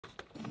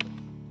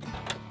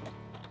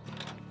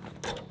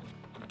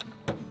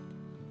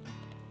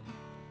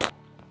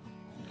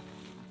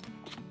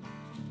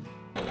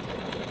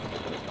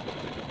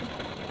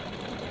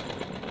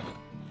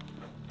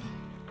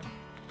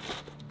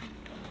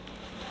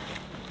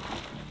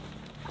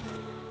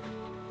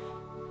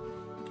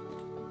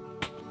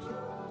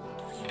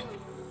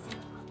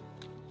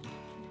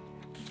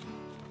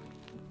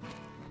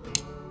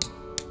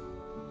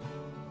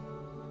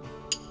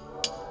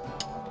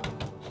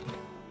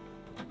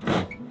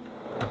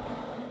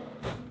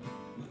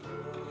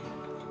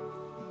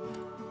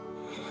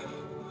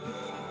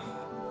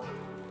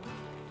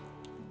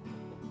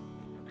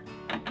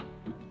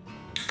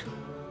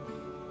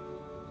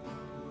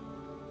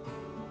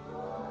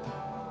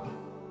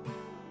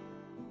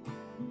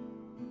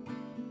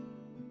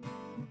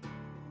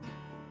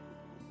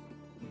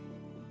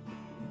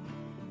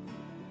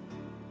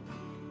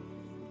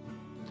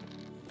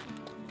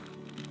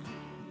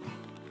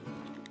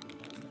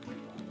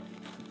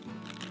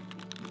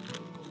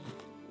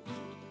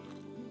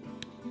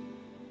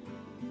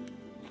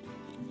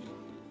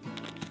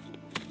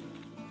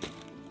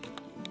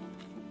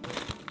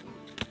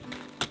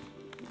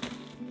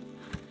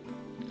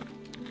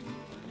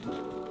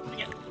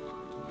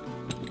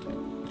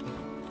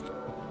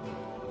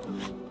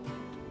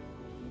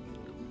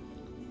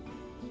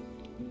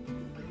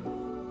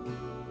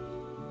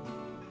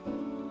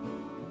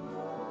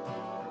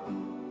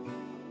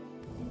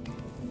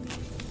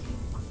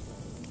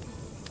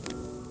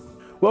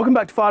Welcome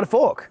back to Fire to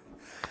Fork.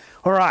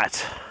 All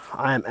right,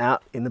 I am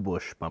out in the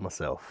bush by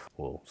myself,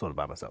 well, sort of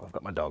by myself. I've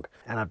got my dog,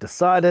 and I've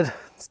decided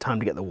it's time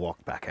to get the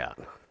wok back out.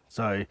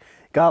 So,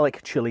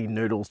 garlic chili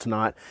noodles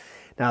tonight.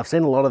 Now, I've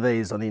seen a lot of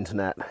these on the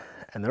internet,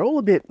 and they're all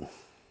a bit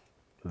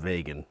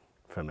vegan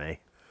for me.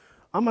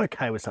 I'm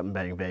okay with something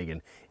being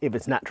vegan if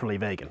it's naturally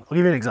vegan. I'll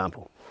give you an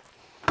example.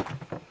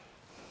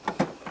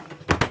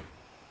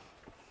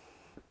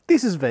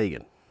 This is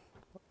vegan,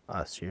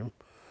 I assume.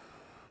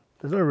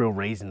 There's no real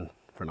reason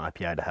for an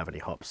IPA to have any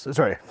hops.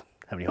 Sorry,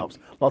 have any hops,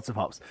 lots of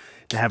hops,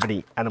 to have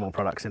any animal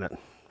products in it.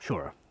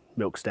 Sure, a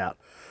milk stout,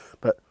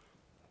 but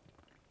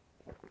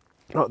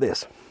not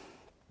this.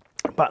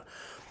 But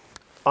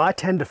I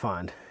tend to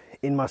find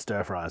in my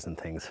stir fries and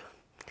things,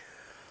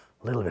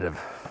 a little bit of,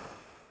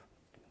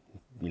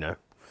 you know,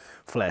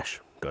 flesh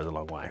goes a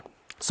long way.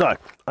 So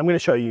I'm going to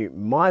show you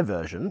my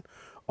version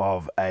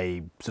of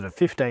a sort of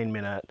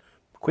 15-minute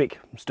quick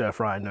stir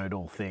fry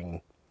noodle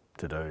thing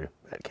to do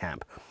at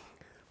camp.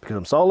 Because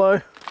I'm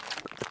solo,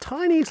 the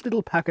tiniest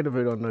little packet of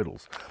udon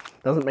noodles.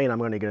 Doesn't mean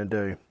I'm only going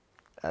to do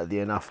the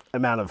enough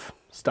amount of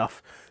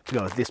stuff to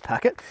go with this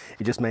packet.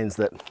 It just means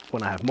that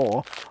when I have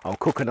more, I'll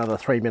cook another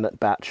 3-minute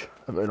batch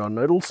of udon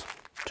noodles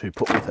to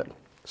put with it.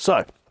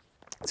 So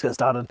let's get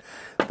started.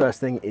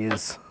 First thing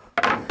is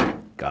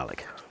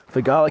garlic.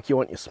 For garlic, you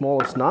want your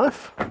smallest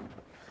knife,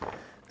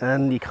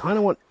 and you kind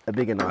of want a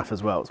bigger knife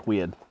as well. It's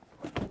weird.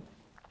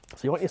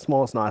 So you want your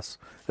smallest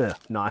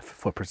knife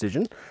for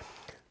precision.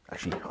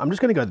 Actually, I'm just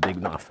going to go the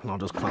big knife, and I'll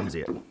just clumsy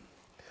it.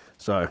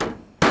 So,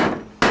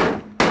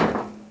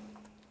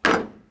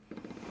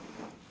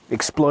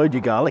 explode your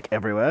garlic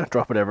everywhere,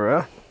 drop it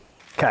everywhere.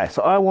 Okay,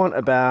 so I want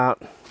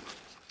about,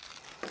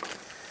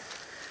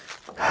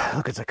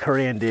 look, it's a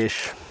Korean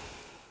dish.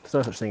 There's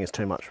no such thing as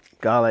too much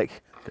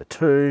garlic. Go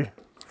 2,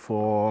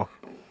 4,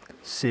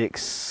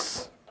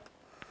 6,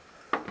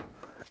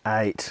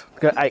 8.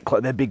 Go 8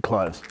 cloves. They're big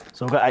cloves,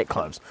 so I've got 8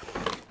 cloves.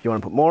 If you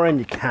want to put more in,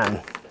 you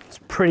can. It's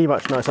pretty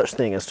much no such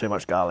thing as too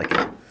much garlic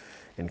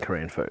in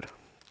Korean food.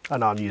 I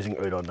know I'm using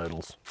udon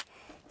noodles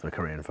for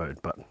Korean food,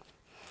 but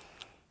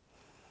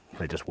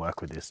they just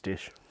work with this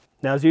dish.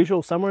 Now, as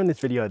usual, somewhere in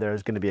this video there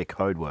is going to be a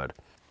code word.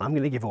 I'm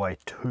going to give away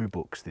 2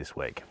 books this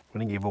week. I'm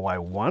going to give away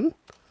one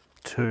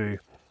to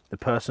the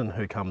person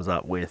who comes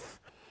up with,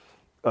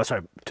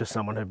 to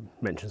someone who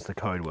mentions the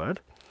code word.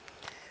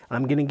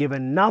 I'm going to give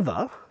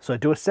another, so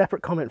do a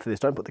separate comment for this.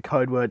 Don't put the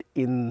code word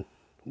in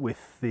with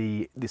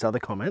this other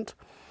comment.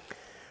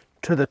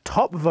 To the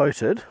top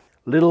voted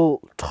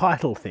little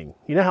title thing.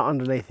 You know how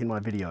underneath in my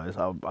videos,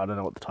 I don't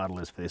know what the title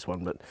is for this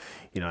one, but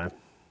you know,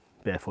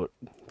 barefoot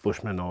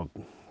bushman or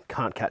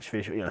can't catch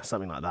fish, or, you know,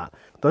 something like that.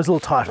 Those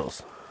little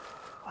titles.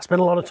 I spent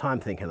a lot of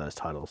time thinking of those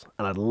titles,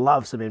 and I'd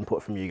love some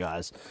input from you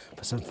guys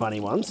for some funny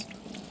ones.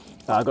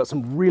 I got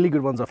some really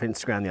good ones off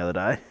Instagram the other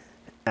day,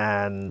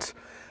 and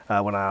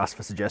when I asked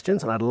for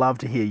suggestions, and I'd love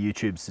to hear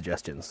YouTube's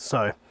suggestions.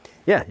 So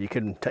yeah, you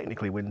can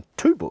technically win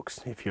 2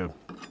 books if you're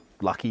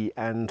lucky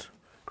and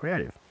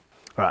creative.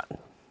 All right,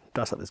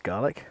 dust up this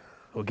garlic.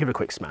 We'll give it a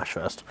quick smash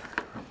first.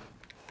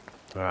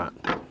 All right,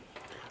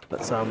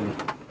 let's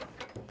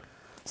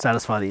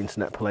satisfy the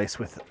internet police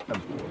with a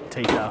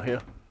tea towel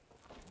here.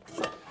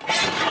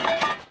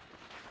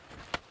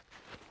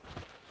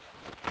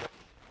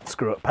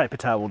 Screw it, paper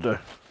towel will do.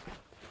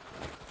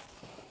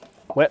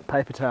 Wet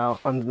paper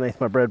towel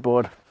underneath my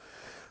breadboard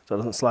so it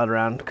doesn't slide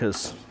around,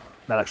 because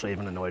that actually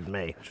even annoyed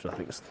me, which I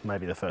think is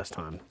maybe the first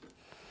time.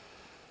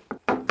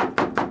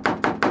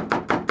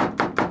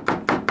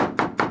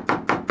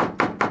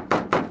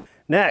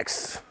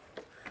 Next,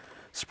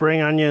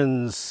 spring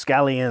onions,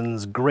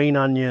 scallions, green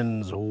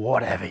onions,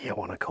 whatever you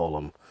want to call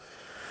them,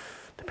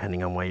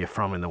 depending on where you're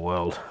from in the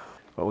world.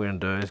 What we're going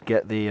to do is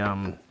get the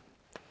we'll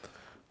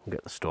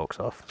get the stalks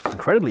off. It's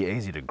incredibly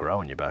easy to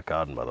grow in your back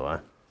garden, by the way.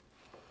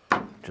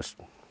 Just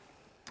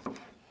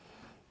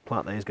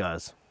plant these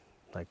guys.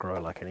 They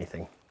grow like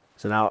anything.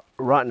 So now,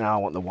 right now, I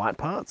want the white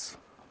parts.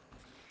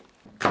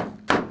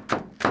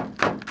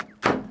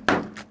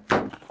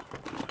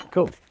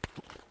 Cool.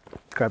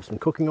 Grab some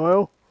cooking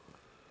oil.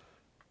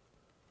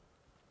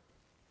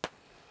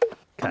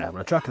 Okay, I'm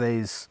going to chuck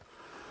these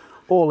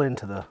all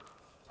into the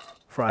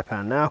fry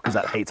pan now, because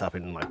that heats up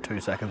in like 2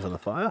 seconds on the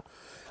fire,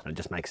 and it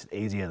just makes it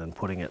easier than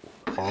putting it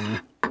on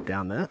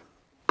down there.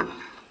 And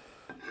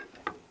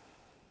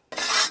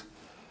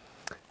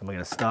we're going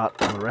to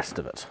start on the rest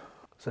of it.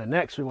 So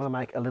next we want to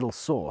make a little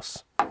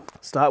sauce.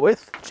 Start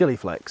with chili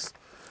flakes.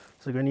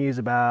 So we're going to use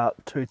about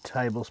 2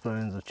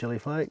 tablespoons of chili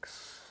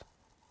flakes,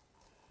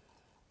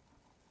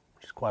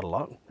 which is quite a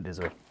lot. It is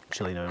a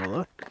chili noodle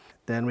though.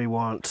 Then we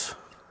want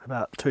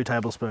about 2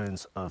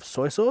 tablespoons of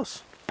soy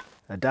sauce,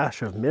 a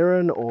dash of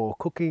mirin or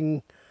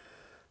cooking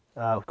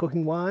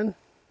wine.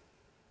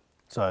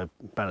 So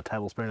about a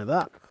tablespoon of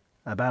that.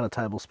 About a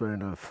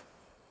tablespoon of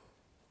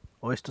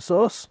oyster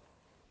sauce.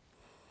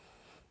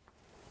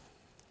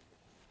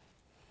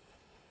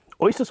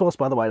 Oyster sauce,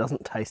 by the way,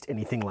 doesn't taste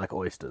anything like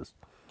oysters.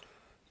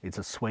 It's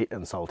a sweet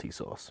and salty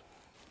sauce.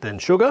 Then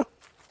sugar.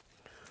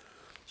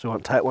 So we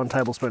want 1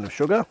 tablespoon of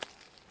sugar.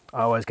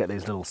 I always get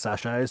these little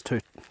sachets, two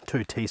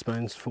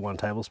teaspoons for 1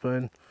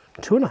 tablespoon.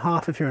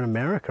 2.5 if you're in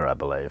America, I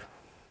believe.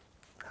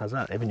 How's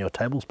that? Even your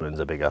tablespoons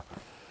are bigger.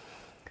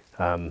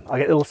 I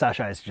get little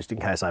sachets just in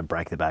case I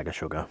break the bag of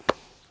sugar.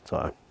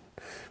 So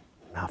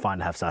I find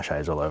to have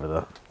sachets all over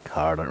the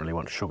car. I don't really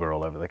want sugar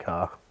all over the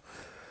car.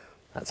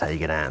 That's how you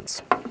get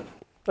ants.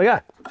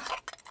 Okay,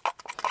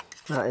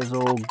 that is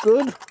all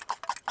good.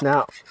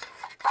 Now,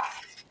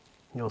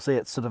 you'll see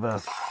it's sort of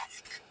a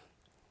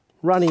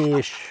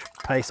runny-ish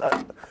paste.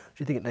 Do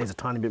you think it needs a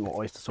tiny bit more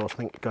oyster sauce? I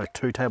think go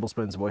 2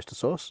 tablespoons of oyster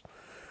sauce.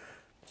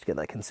 Just get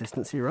that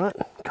consistency right.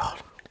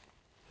 God.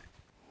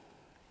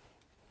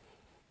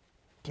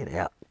 Get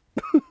out.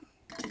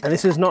 And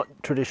this is not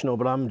traditional,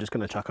 but I'm just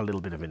going to chuck a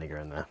little bit of vinegar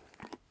in there.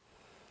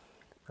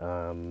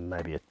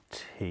 Maybe a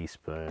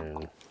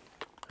teaspoon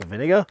of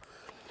vinegar.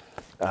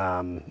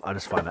 I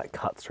just find that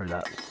cuts through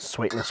that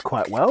sweetness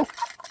quite well.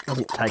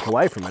 Doesn't take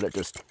away from it, it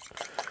just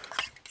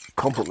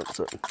complements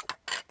it.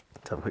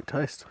 Let's have a quick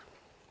taste.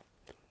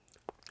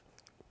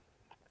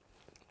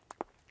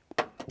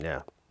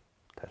 Yeah,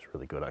 tastes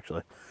really good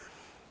actually.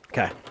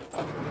 Okay.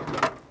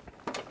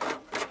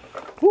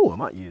 Ooh, I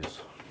might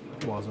use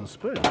wires and a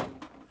spoon.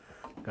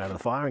 Go to the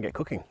fire and get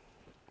cooking.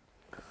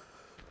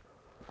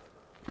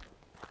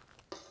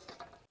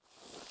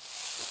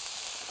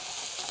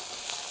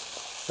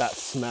 That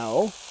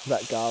smell,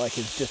 that garlic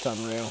is just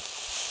unreal.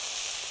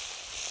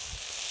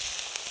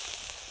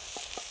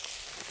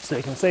 So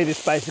you can see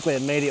this basically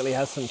immediately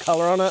has some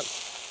colour on it.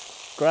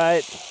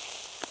 Great.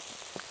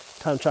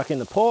 Time to chuck in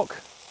the pork.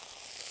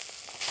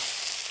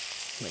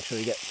 Make sure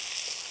you get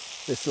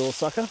this little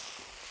sucker.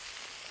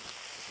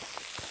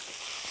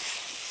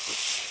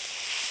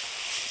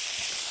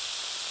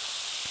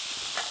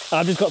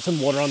 I've just got some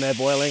water on there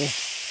boiling.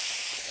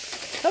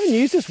 I haven't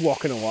used this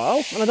wok in a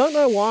while, and I don't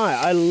know why.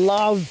 I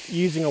love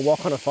using a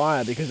wok on a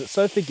fire because it's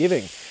so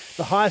forgiving.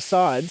 The high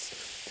sides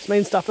just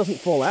means stuff doesn't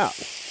fall out.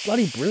 It's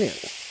bloody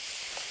brilliant.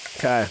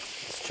 Okay,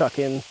 let's chuck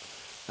in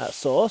that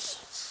sauce.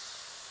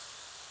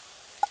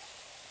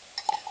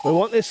 We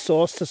want this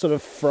sauce to sort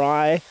of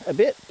fry a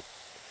bit,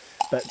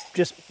 but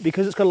just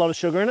because it's got a lot of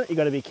sugar in it, you've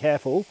got to be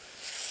careful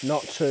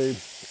not to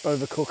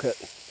overcook it.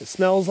 It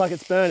smells like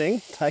it's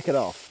burning, take it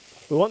off.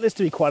 We want this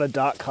to be quite a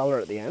dark colour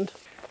at the end.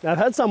 Now I've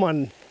had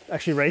someone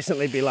actually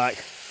recently be like,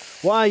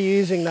 why are you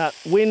using that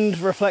wind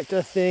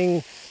reflector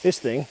thing, this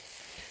thing,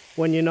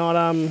 when you're not,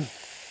 when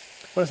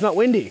it's not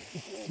windy?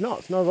 It's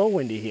not at all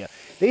windy here.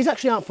 These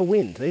actually aren't for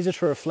wind. These are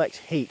to reflect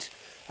heat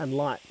and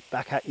light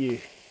back at you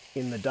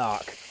in the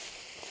dark.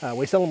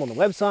 We sell them on the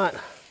website.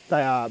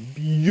 They are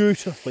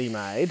beautifully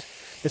made.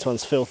 This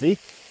one's filthy.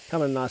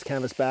 Come in a nice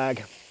canvas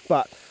bag.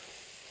 But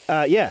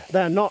yeah,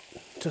 they're not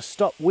to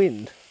stop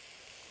wind.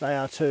 They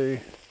are to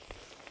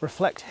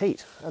reflect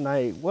heat, and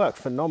they work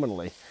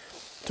phenomenally.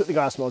 Took the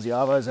guys from Aussie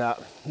Arvos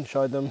out and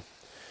showed them,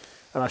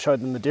 and I showed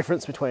them the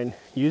difference between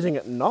using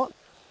it and not.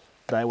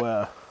 They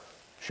were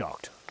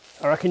shocked.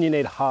 I reckon you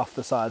need half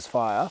the size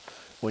fire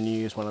when you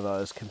use one of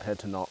those compared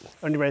to not.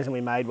 Only reason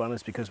we made one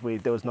is because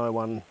there was no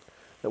one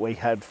that we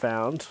had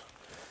found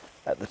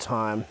at the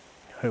time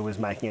who was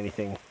making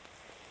anything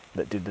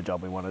that did the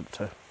job we wanted it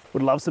to.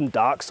 Would love some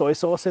dark soy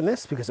sauce in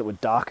this because it would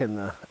darken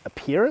the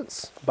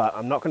appearance, but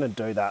I'm not going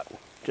to do that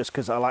just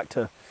because I like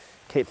to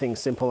keep things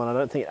simple, and I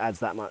don't think it adds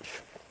that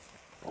much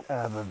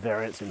of a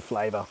variance in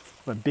flavour.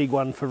 I'm a big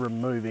one for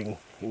removing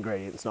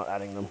ingredients, not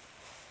adding them.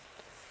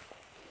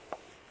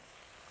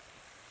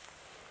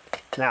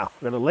 Now,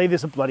 I'm going to leave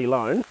this bloody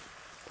alone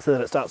so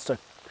that it starts to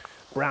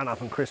brown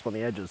up and crisp on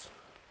the edges.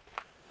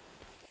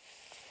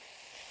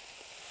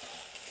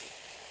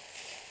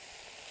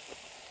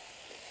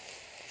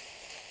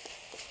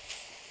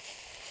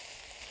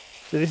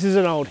 So this is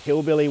an old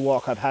hillbilly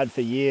wok I've had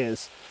for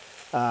years.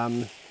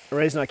 The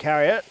reason I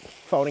carry it,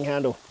 folding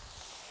handle.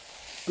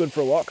 Good for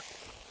a wok.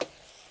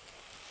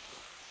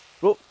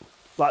 Oh,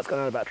 light's gone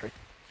out of battery.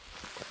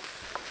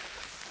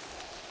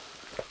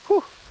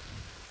 Whew.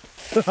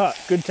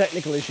 Good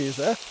technical issues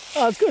there.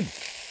 Oh, it's good.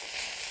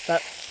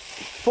 That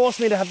forced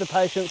me to have the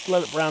patience to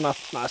let it brown up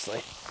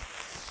nicely.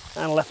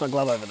 And I left my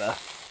glove over there.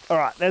 All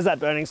right, there's that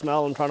burning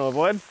smell I'm trying to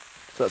avoid.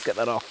 So let's get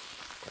that off.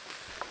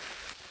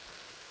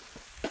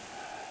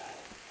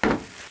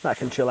 That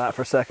can chill out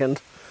for a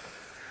second,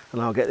 and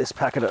I'll get this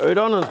packet of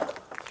udon and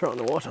throw it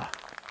in the water.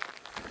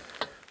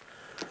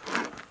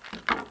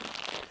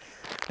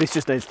 This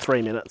just needs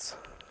 3 minutes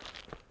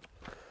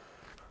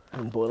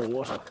in boiling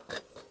water.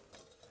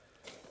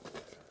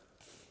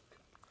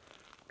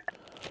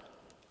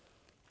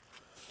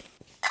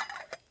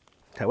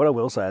 Okay, what I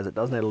will say is it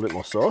does need a little bit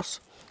more sauce.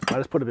 I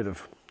just put a bit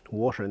of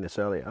water in this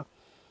earlier.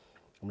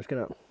 I'm just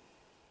gonna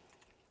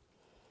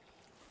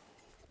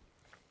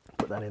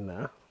put that in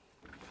there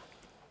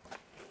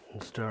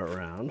and stir it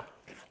around.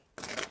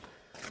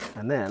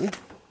 And then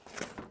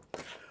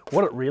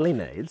what it really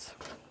needs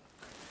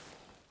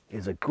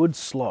is a good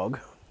slog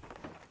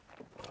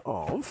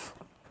of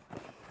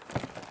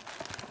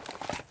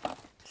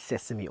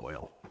sesame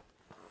oil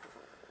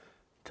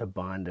to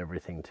bind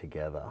everything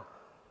together.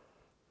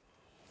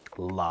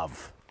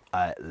 Love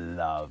I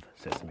love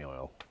sesame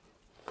oil.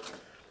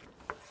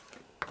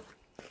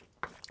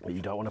 But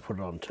you don't want to put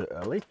it on too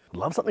early.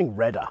 Love something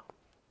redder.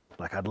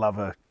 Like I'd love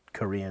a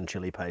Korean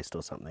chili paste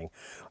or something.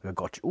 Like a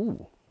gochu.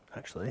 Ooh,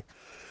 actually,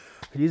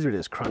 I could use it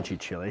as crunchy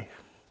chili.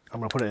 I'm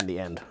gonna put it in the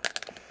end.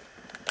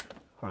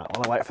 All right,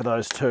 while I wait for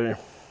those two,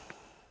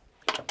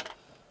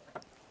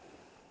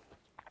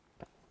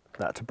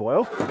 that to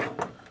boil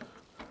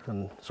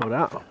and sort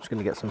out. I'm just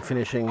gonna get some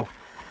finishing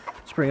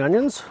spring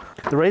onions.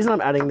 The reason I'm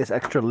adding this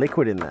extra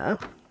liquid in there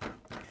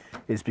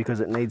is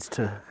because it needs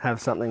to have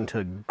something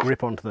to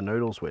grip onto the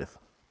noodles with.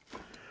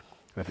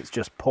 If it's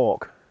just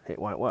pork, it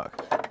won't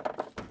work.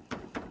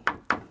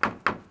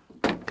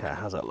 Okay,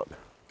 how's that look?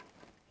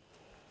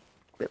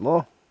 Bit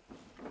more.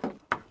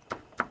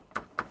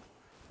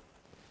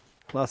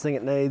 Last thing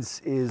it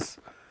needs is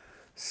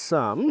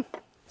some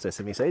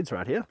sesame seeds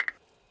right here.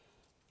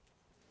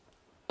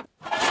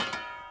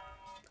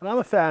 And I'm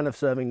a fan of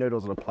serving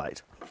noodles on a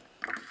plate.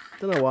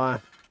 Don't know why.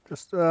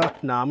 Just, nah,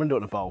 I'm gonna do it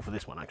in a bowl for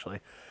this one actually,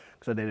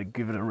 because I need to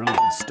give it a really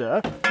good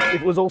stir.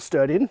 If it was all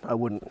stirred in, I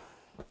wouldn't.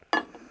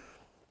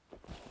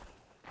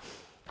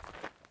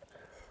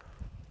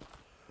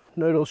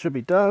 Noodles should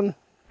be done.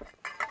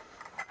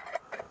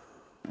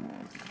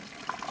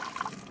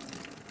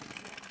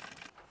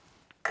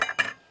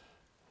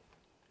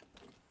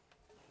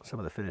 Some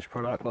of the finished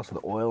product, lots of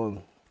the oil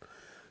and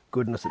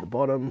goodness at the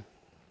bottom.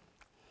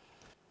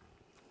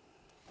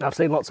 I've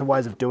seen lots of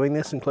ways of doing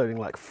this, including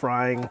like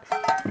frying.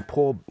 You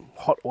pour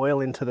hot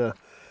oil into the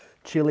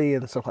chili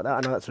and stuff like that.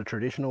 I know that's a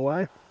traditional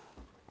way,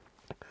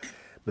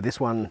 but this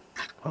one,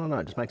 I don't know,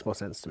 it just makes more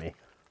sense to me.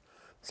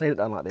 Seen it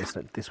done like this,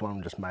 and this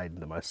one just made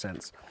the most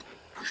sense.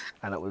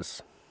 And it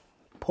was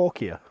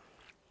porkier.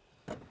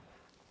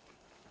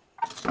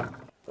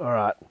 All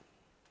right.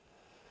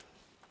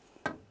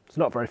 It's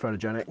not very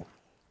photogenic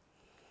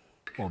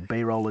or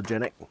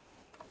B-rollergenic.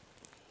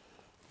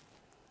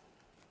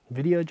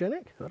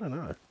 Videogenic? I don't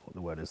know what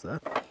the word is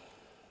there.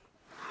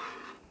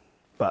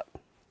 But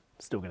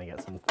still going to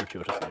get some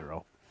gratuitous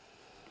B-roll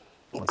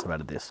once I've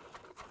added this.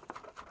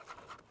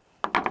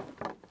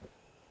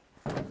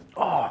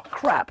 Oh,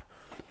 crap.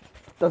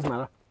 Doesn't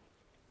matter.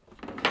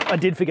 I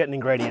did forget an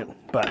ingredient,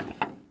 but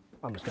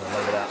I'm just going to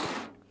leave it out.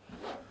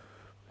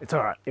 It's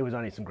all right. It was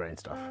only some green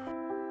stuff.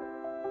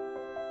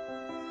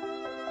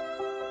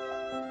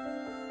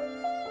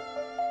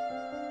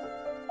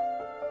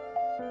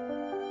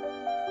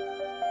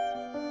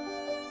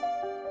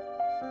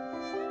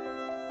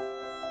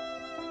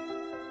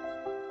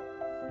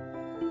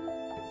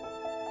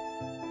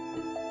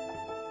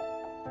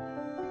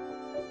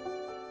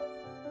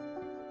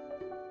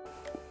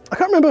 I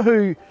can't remember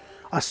who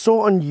I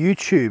saw on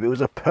YouTube. It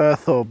was a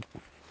Perth or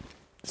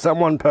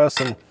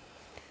person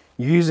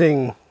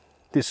using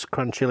this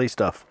crunch chili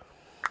stuff.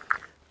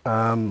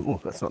 Oh,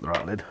 that's not the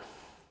right lid.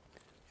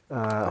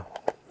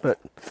 But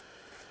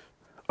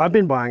I've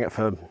been buying it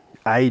for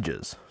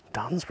ages.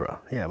 Dunsborough.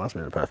 Yeah, it must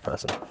have been a Perth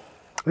person.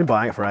 I've been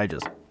buying it for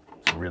ages.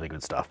 It's really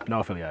good stuff.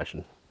 No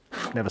affiliation.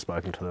 Never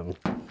spoken to them.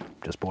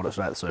 Just bought it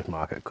straight at the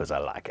supermarket because I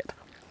like it.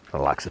 I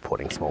like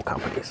supporting small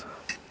companies.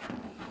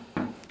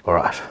 All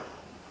right.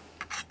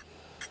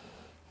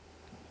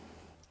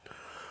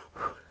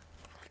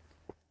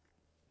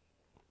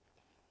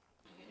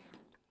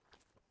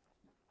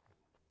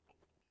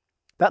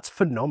 That's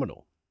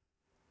phenomenal.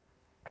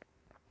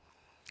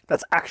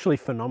 That's actually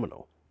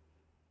phenomenal.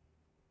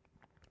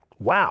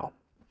 Wow.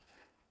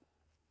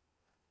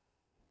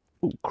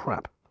 Oh,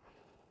 crap.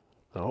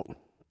 Oh,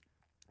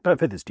 don't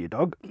feed this to your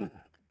dog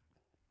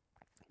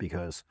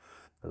because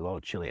there's a lot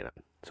of chili in it.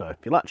 So if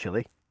you like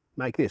chili,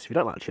 make this. If you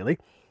don't like chili,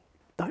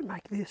 don't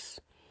make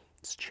this.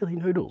 It's chili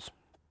noodles.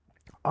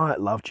 I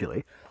love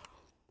chili.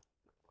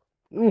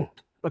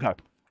 Okay.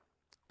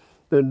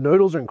 The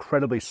noodles are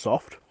incredibly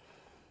soft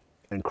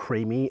and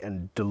creamy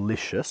and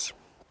delicious.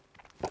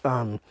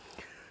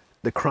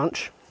 The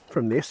crunch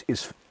from this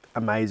is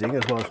amazing,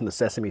 as well as from the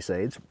sesame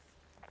seeds.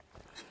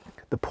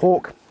 The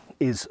pork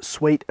is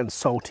sweet and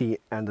salty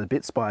and a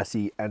bit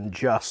spicy and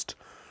just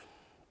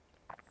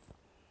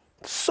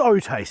so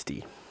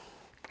tasty.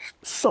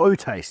 So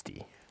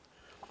tasty.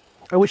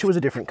 I wish it was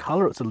a different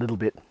color. It's a little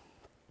bit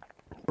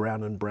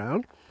brown and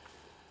brown.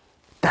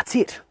 That's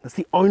it. That's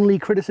the only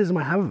criticism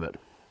I have of it.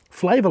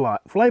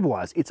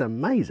 Flavor-wise, it's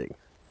amazing.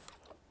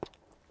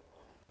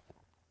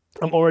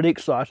 I'm already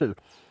excited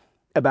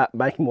about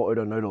making more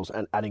udon noodles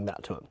and adding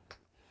that to it.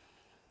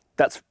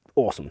 That's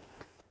awesome.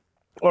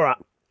 All right,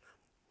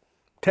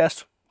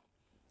 test.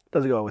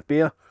 Does it go with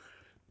beer?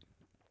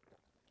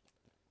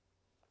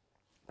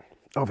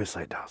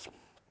 Obviously it does.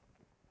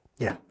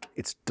 Yeah,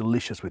 it's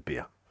delicious with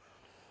beer.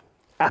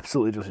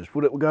 Absolutely delicious.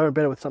 Would it go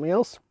better with something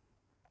else?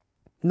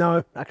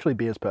 No, actually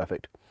beer's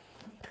perfect.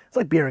 It's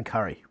like beer and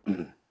curry.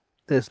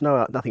 There's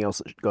nothing else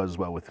that goes as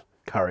well with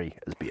curry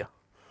as beer.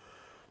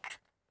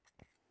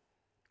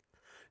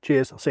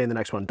 Cheers, I'll see you in the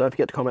next one. Don't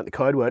forget to comment the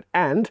code word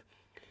and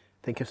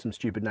think of some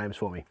stupid names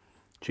for me.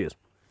 Cheers.